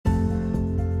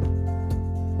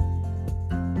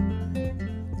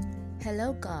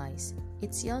Hello, guys,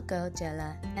 it's your girl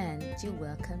Jella, and you're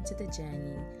welcome to The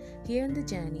Journey. Here on The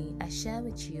Journey, I share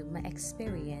with you my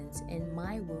experience in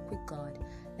my work with God,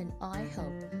 and I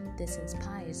hope this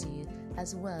inspires you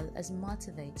as well as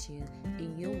motivates you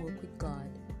in your work with God.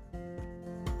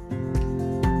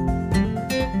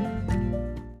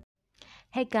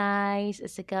 Hey guys,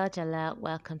 it's the girl Jala.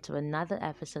 Welcome to another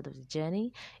episode of The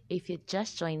Journey. If you're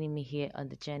just joining me here on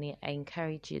The Journey, I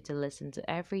encourage you to listen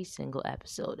to every single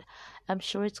episode. I'm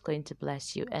sure it's going to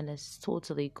bless you and it's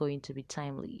totally going to be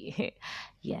timely.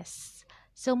 Yes.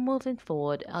 So moving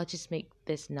forward, I'll just make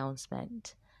this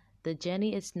announcement. The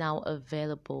Journey is now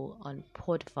available on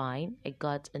Podvine. I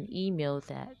got an email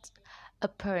that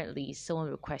apparently someone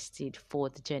requested for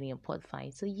The Journey on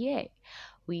Podvine. So yeah,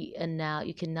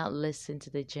 you can now listen to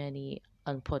The Journey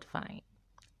on Podvine.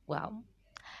 Well,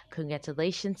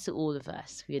 congratulations to all of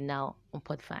us. We are now on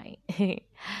Podvine.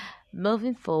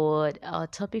 Moving forward, our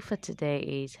topic for today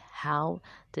is how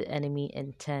the enemy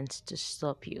intends to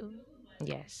stop you.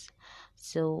 Yes.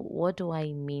 So what do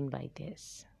I mean by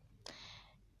this?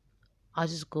 I'll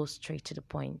just go straight to the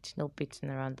point. No beating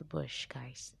around the bush,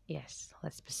 guys. Yes,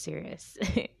 let's be serious.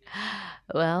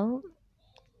 Well,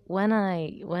 when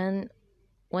I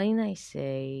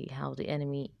say how the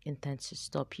enemy intends to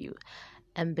stop you,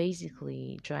 I'm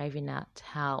basically driving at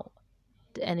how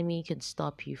the enemy can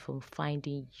stop you from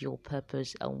finding your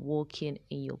purpose and walking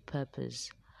in your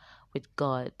purpose with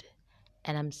God.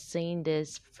 And I'm saying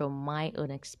this from my own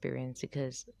experience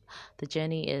because the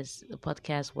journey is a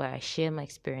podcast where I share my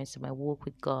experience and my walk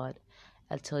with God.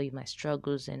 I'll tell you my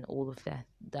struggles and all of that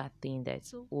thing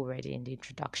that's already in the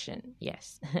introduction.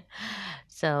 Yes.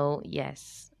 So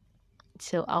yes.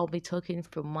 So I'll be talking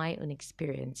from my own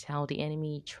experience how the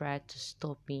enemy tried to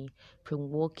stop me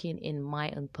from walking in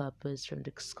my own purpose, from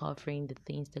discovering the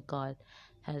things that God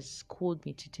has called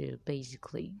me to do,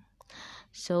 basically.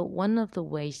 So one of the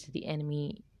ways that the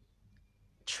enemy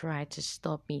tried to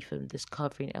stop me from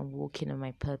discovering and walking in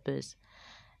my purpose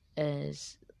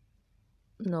is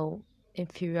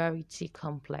inferiority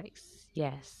complex.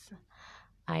 Yes.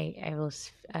 I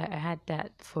had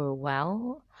that for a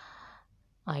while.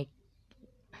 I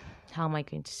How am I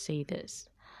going to say this?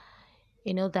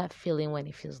 You know that feeling when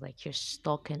it feels like you're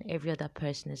stuck and every other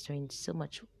person is doing so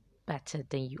much better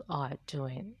than you are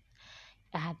doing.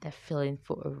 I had that feeling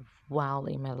for a while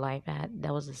in my life.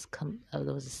 There was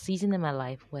a season in my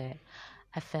life where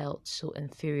I felt so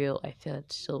inferior. I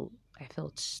felt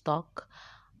stuck.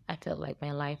 I felt like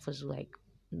my life was like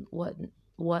what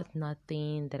what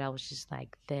nothing, that I was just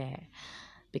like there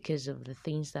because of the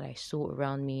things that I saw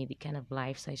around me, the kind of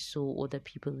lives I saw other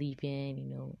people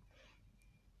living,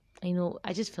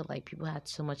 I just felt like people had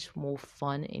so much more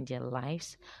fun in their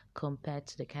lives compared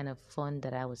to the kind of fun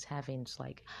that I was having. It's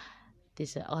like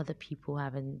these are other people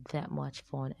having that much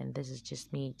fun, and this is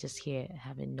just me, just here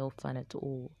having no fun at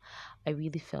all. I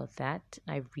really felt that.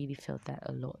 I really felt that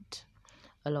a lot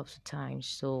of times.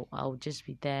 So I would just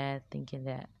be there thinking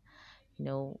that, you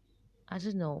know, I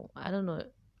don't know.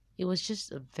 It was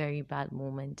just a very bad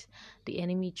moment. The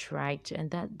enemy tried to,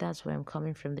 and that's where I'm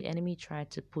coming from. The enemy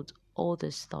tried to put all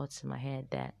those thoughts in my head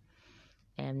that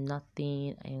I am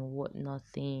nothing, I am what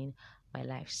nothing, my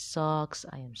life sucks,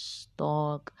 I am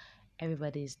stuck.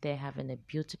 Everybody is there having a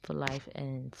beautiful life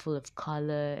and full of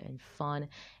color and fun,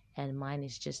 and mine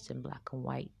is just in black and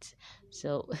white.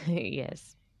 So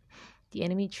yes, the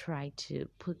enemy tried to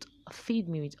feed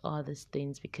me with all these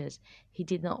things because he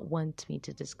did not want me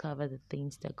to discover the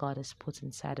things that God has put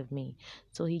inside of me.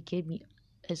 So he gave me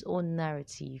his own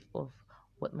narrative of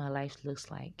what my life looks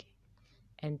like.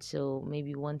 And so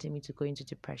maybe wanting me to go into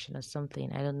depression or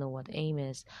something. I don't know what aim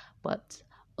is, but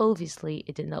obviously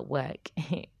it did not work.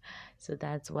 So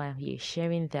that's why I'm here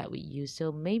sharing that with you.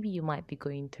 So maybe you might be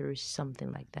going through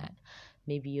something like that.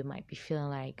 Maybe you might be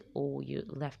feeling like, oh, you're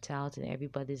left out and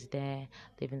everybody's there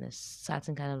living a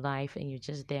certain kind of life and you're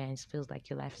just there and it feels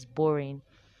like your life is boring.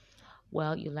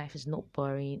 Well, your life is not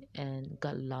boring and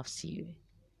God loves you.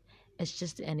 It's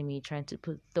just the enemy trying to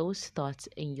put those thoughts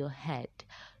in your head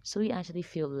so you actually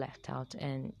feel left out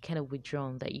and kind of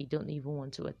withdrawn, that you don't even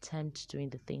want to attempt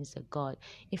doing the things that God,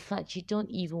 in fact, you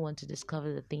don't even want to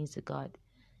discover the things that God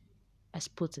has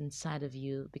put inside of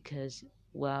you because,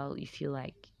 well, you feel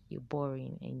like you're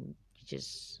boring and you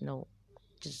just,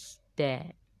 just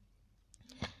there.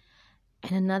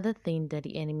 And another thing that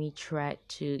the enemy tried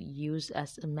to use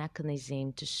as a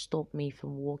mechanism to stop me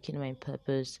from walking my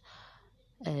purpose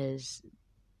is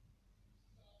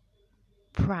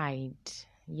pride.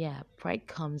 Yeah, pride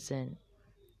comes in.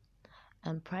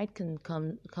 And pride can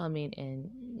come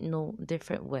in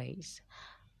different ways.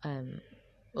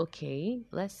 Okay,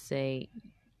 let's say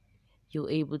you're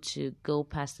able to go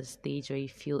past the stage where you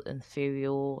feel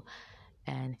inferior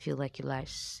and feel like your life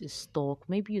is stuck.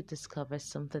 Maybe you discover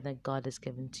something that God has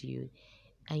given to you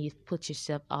and you've put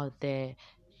yourself out there,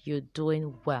 you're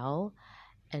doing well,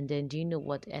 and then do you know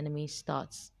what the enemy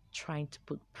starts trying to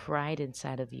put pride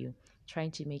inside of you,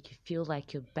 trying to make you feel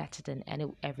like you're better than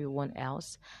everyone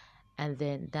else, and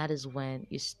then that is when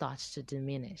it starts to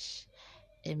diminish.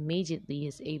 Immediately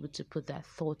is able to put that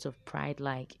thought of pride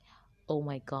like, oh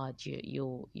my god,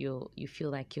 you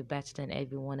feel like you're better than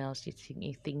everyone else.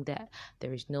 You think that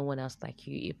there is no one else like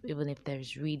you, even if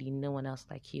there's really no one else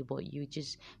like you, but you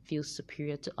just feel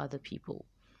superior to other people,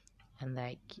 and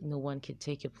like no one can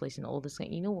take your place and all this.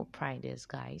 You know what pride is,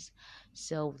 guys.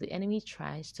 So the enemy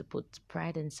tries to put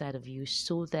pride inside of you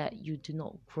so that you do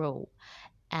not grow,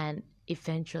 and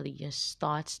eventually you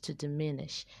start to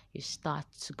diminish, you start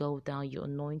to go down, your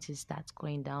anointing starts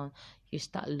going down, you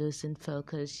start losing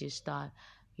focus, you start,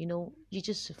 you're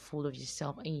just full of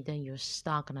yourself, and then you're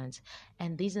stagnant.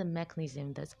 And these are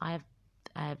mechanisms that I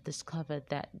have discovered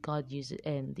that God uses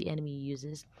and the enemy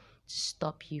uses to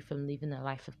stop you from living a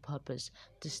life of purpose,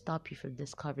 to stop you from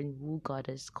discovering who God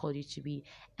has called you to be,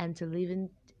 and to living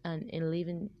and in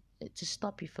living to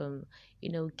stop you from,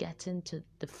 getting to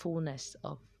the fullness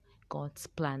of God's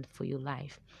plan for your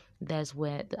life. That's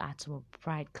where the atom of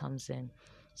pride comes in.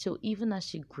 So even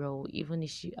as you grow, even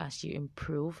as you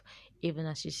improve, even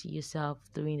as you see yourself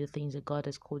doing the things that God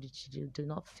has called you to do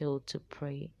not fail to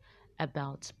pray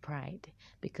about pride,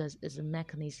 because it's a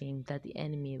mechanism that the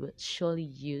enemy will surely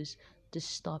use to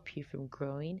stop you from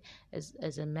growing,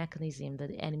 as a mechanism that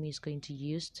the enemy is going to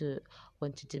use to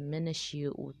want to diminish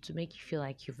you or to make you feel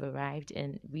like you've arrived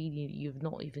and really you've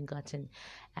not even gotten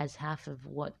as half of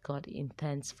what God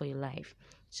intends for your life.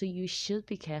 So you should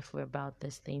be careful about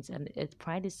these things, and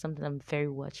pride is something I'm very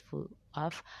watchful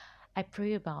of. I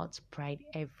pray about pride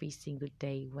every single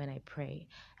day when I pray.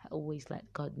 I always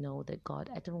let God know that, God,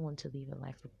 I don't want to live a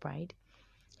life of pride.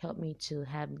 Help me to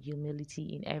have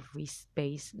humility in every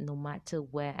space, no matter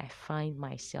where I find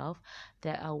myself,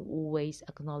 that I'll always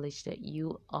acknowledge that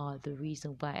you are the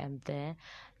reason why I'm there,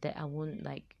 that I won't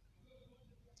like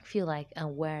feel like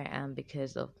I'm where I am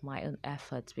because of my own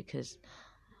efforts, because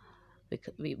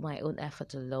with my own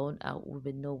effort alone, I will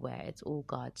be nowhere. It's all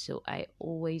God. So I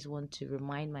always want to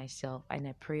remind myself, and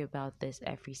I pray about this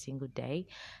every single day,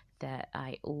 that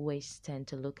I always tend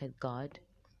to look at God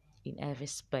in every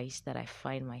space that I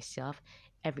find myself,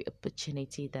 every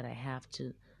opportunity that I have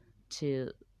to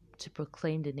to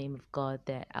proclaim the name of God,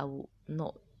 that I will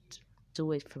not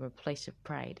do it from a place of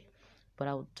pride, but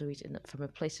I will do it from a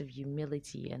place of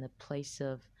humility and a place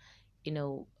of,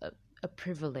 a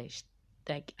privilege.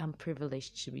 Like I'm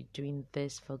privileged to be doing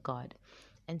this for God.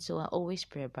 And so I always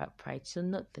pray about pride. So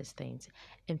not these things.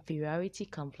 Inferiority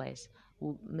complex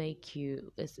will make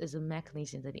you is a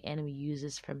mechanism that the enemy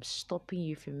uses from stopping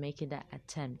you from making that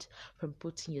attempt, from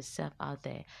putting yourself out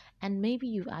there. And maybe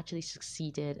you've actually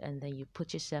succeeded and then you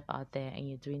put yourself out there and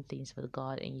you're doing things for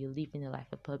God and you're living a life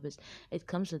of purpose. It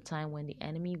comes a time when the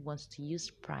enemy wants to use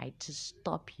pride to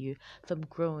stop you from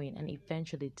growing and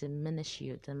eventually diminish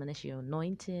your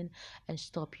anointing, and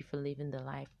stop you from living the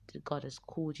life that God has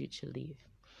called you to live.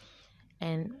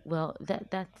 And well,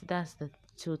 that's the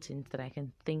two things that I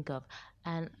can think of.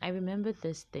 And I remember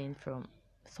this thing from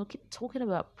talking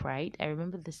about pride. I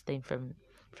remember this thing from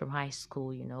high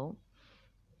school.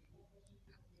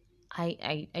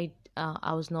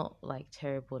 I was not like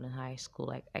terrible in high school.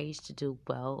 Like I used to do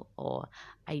well, or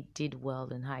I did well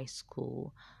in high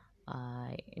school.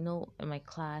 In my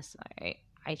class,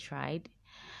 I tried.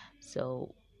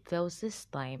 So there was this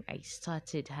time I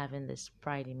started having this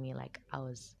pride in me, like I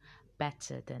was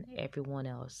better than everyone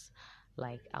else.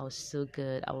 Like I was so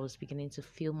good. I was beginning to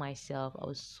feel myself. I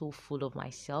was so full of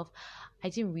myself. I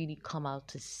didn't really come out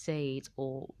to say it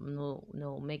or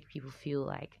no make people feel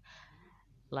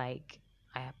like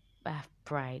I have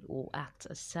pride or act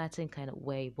a certain kind of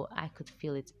way, but I could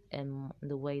feel it in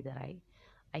the way that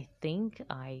I think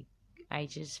I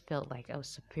just felt like I was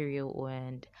superior,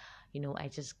 and I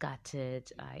just got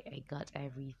it. I got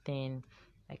everything,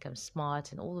 like I'm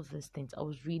smart and all of those things. I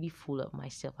was really full of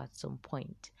myself at some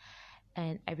point.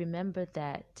 And I remember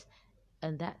that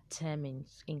and that term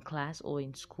in class or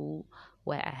in school,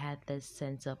 where I had this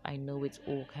sense of I know it's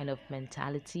all kind of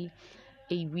mentality,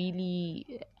 it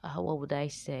really, what would I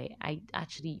say? I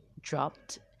actually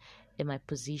dropped in my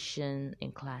position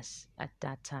in class at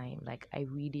that time. Like I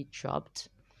really dropped,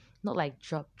 not like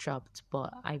dropped,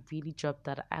 but I really dropped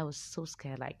that. I was so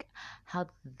scared. Like, how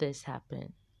did this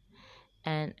happen?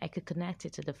 And I could connect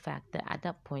it to the fact that at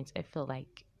that point I felt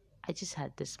like I just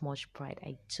had this much pride.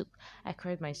 I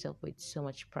carried myself with so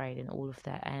much pride and all of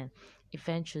that. And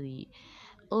eventually,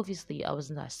 obviously, I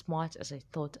wasn't as smart as I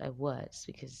thought I was,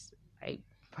 because I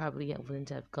probably wouldn't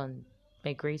have gone,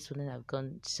 my grades wouldn't have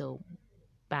gone so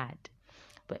bad.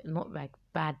 But not like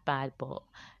bad, bad, but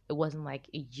it wasn't like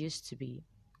it used to be.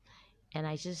 And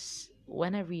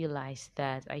when I realized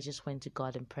that, I just went to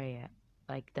God in prayer.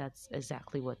 Like, that's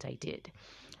exactly what I did.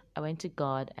 I went to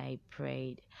God, I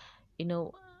prayed. You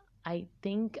know, I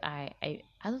think I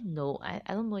don't know. I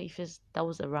don't know if that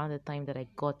was around the time that I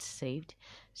got saved.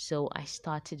 So I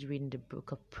started reading the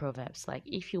book of Proverbs. Like,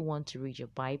 if you want to read your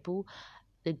Bible,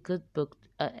 a good book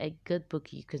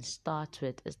you can start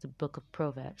with is the book of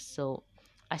Proverbs. So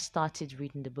I started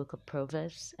reading the book of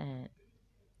Proverbs, and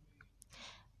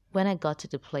when I got to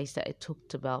the place that it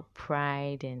talked about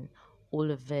pride and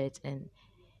all of it, and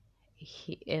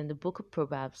in the book of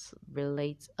Proverbs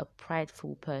relates a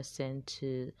prideful person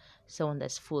to someone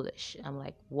that's foolish. I'm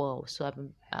like, whoa! So I've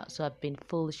been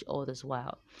foolish all this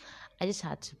while. I just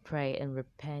had to pray and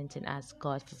repent and ask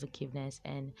God for forgiveness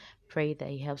and pray that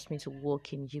He helps me to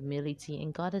walk in humility.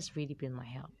 And God has really been my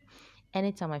help.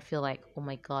 Anytime I feel like, oh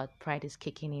my God, pride is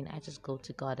kicking in, I just go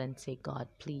to God and say, God,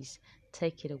 please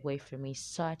take it away from me.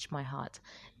 Search my heart.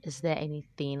 Is there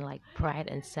anything like pride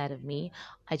inside of me?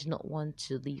 I do not want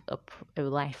to live a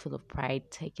life full of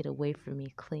pride. Take it away from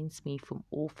me. Cleanse me from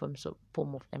all form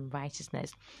of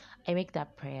unrighteousness. I make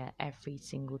that prayer every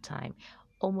single time,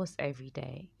 almost every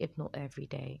day, if not every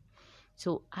day.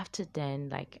 So after then,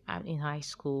 like, I'm in high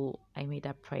school, I made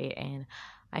that prayer, and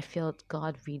I felt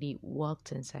God really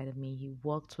worked inside of me. He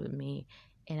worked with me,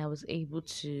 and I was able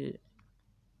to,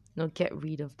 get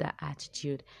rid of that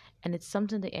attitude. And it's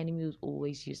something the enemy will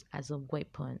always use as a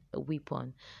weapon.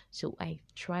 So I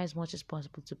try as much as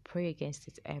possible to pray against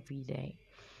it every day,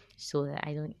 so that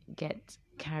I don't get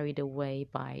carried away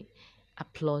by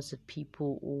applause of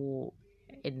people, or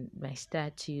in my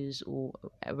status, or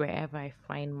wherever I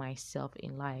find myself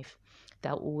in life, that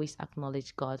I always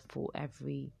acknowledge God for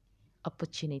every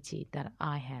opportunity that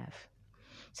I have.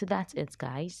 So that's it,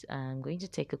 guys. I'm going to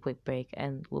take a quick break,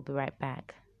 and we'll be right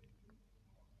back.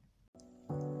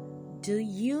 Do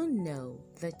you know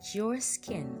that your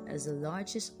skin is the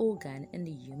largest organ in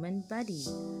the human body?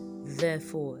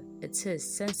 Therefore, it is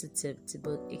sensitive to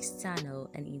both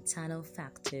external and internal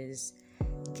factors.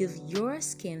 Give your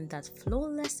skin that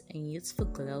flawless and youthful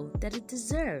glow that it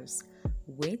deserves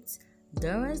with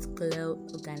Dora's Glow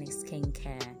Organic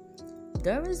Skincare.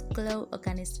 Dora's Glow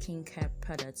Organic Skincare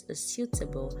products are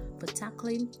suitable for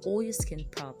tackling all your skin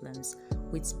problems,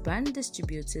 with brand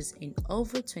distributors in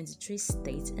over 23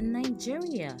 states in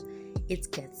Nigeria.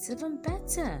 It gets even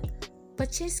better.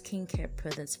 Purchase skincare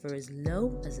products for as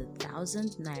low as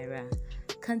 1,000 naira.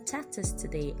 Contact us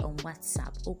today on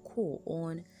WhatsApp or call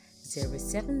on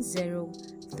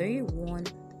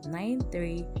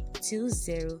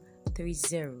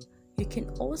 070-3193-2030. You can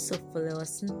also follow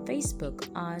us on Facebook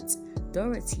at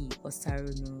Dorothy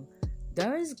Osarunu.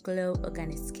 Dora's Glow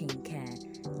Organic Skincare,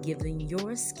 giving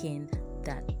your skin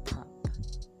that pop.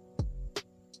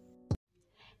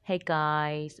 Hey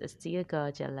guys, it's Tia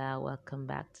Gajala. Welcome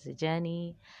back to the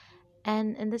journey.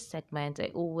 And in this segment,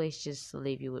 I always just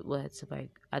leave you with words of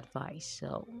advice.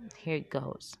 So here it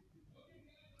goes.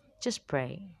 Just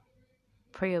pray.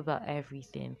 Pray about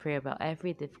everything. Pray about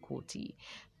every difficulty.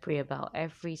 Pray about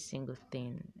every single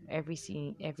thing.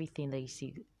 Everything that you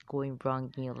see going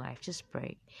wrong in your life. Just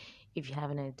pray. If you're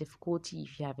having a difficulty,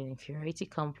 if you have an inferiority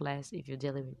complex, if you're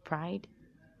dealing with pride,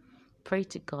 pray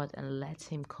to God and let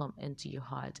Him come into your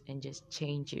heart and just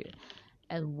change you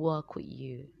and work with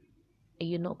you. And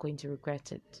you're not going to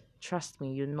regret it. Trust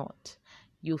me, you're not.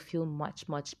 You'll feel much,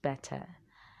 much better.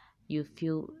 You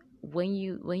feel, when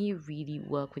you really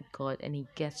work with God and He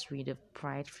gets rid of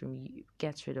pride from you,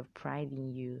 gets rid of pride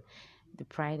in you, the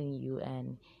pride in you,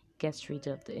 and gets rid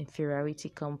of the inferiority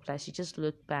complex. You just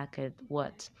look back at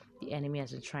what the enemy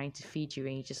has been trying to feed you,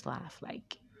 and you just laugh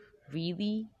like,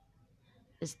 really?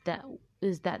 is that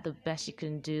is that the best you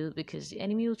can do? Because the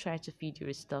enemy will try to feed you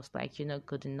with stuff like, you're not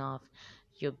good enough,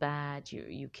 you're bad,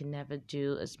 you can never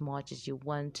do as much as you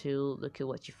want to. Look at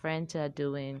what your friends are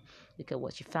doing, look at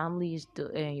what your family is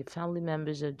doing, your family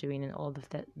members are doing, and all of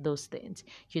those things.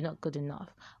 You're not good enough.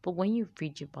 But when you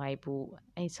read your Bible,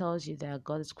 it tells you that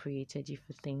God has created you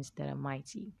for things that are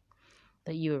mighty,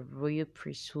 that you're a royal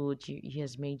priesthood. He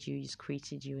has made you, He's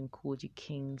created you and called you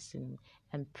kings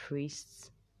and priests.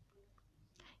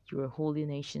 You're a holy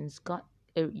nations.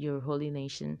 You're a holy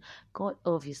nation. God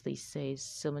obviously says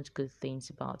so much good things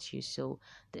about you. So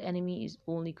the enemy is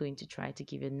only going to try to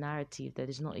give a narrative that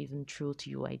is not even true to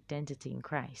your identity in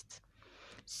Christ.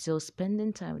 So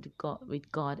spending time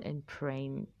with God and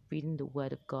praying, reading the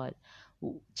Word of God,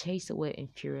 will chase away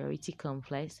inferiority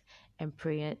complex, and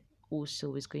prayer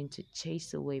also is going to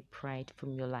chase away pride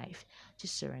from your life.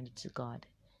 Just surrender to God.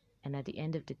 And at the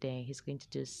end of the day, He's going to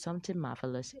do something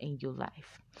marvelous in your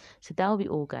life. So that will be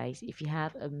all, guys. If you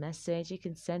have a message, you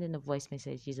can send in a voice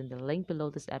message using the link below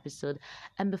this episode.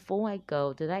 And before I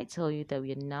go, did I tell you that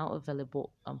we are now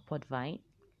available on Podvine?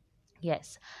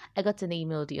 Yes, I got an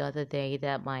email the other day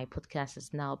that my podcast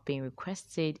is now being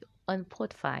requested on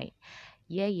Podvine.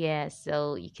 Yeah, yeah.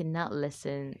 So you can now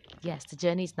listen. Yes, the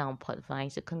journey is now on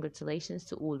Podvine. So congratulations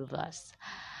to all of us.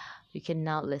 You can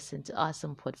now listen to us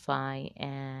on Podvine.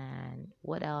 And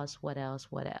what else? What else?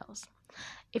 What else?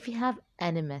 If you have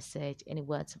any message, any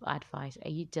words of advice, are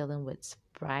you dealing with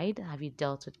pride? Have you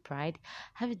dealt with pride?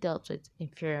 Have you dealt with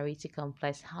inferiority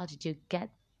complex? How did you get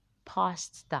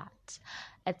past that?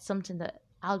 It's something that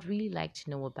I'd really like to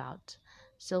know about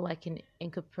so I can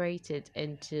incorporate it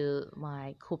into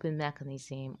my coping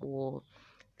mechanism or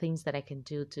things that I can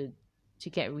do to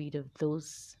get rid of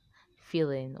those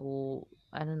feeling, or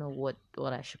I don't know what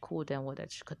I should call them, what I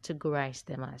should categorize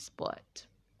them as, but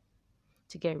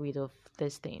to get rid of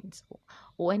these things,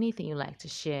 or anything you like to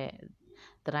share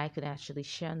that I could actually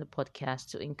share on the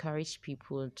podcast to encourage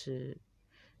people to,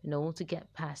 to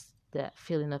get past that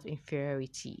feeling of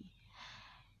inferiority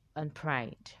and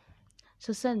pride.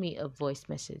 So send me a voice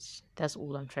message. That's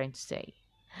all I'm trying to say.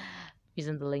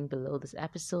 Using the link below this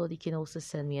episode, you can also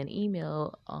send me an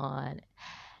email on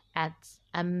at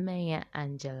Amaya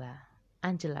Angela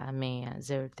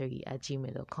Amaya03 at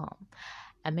gmail.com.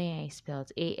 Amaya is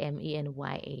spelled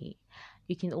Amenya.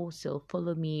 You can also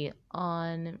follow me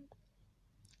on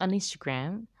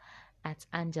Instagram at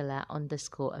Angela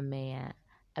underscore Amaya.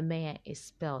 Amaya is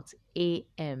spelled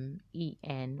Amenya.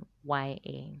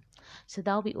 So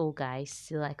that'll be all, guys.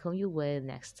 Till I come your way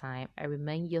next time, I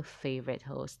remain your favorite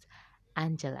host,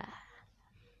 Angela.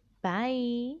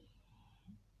 Bye.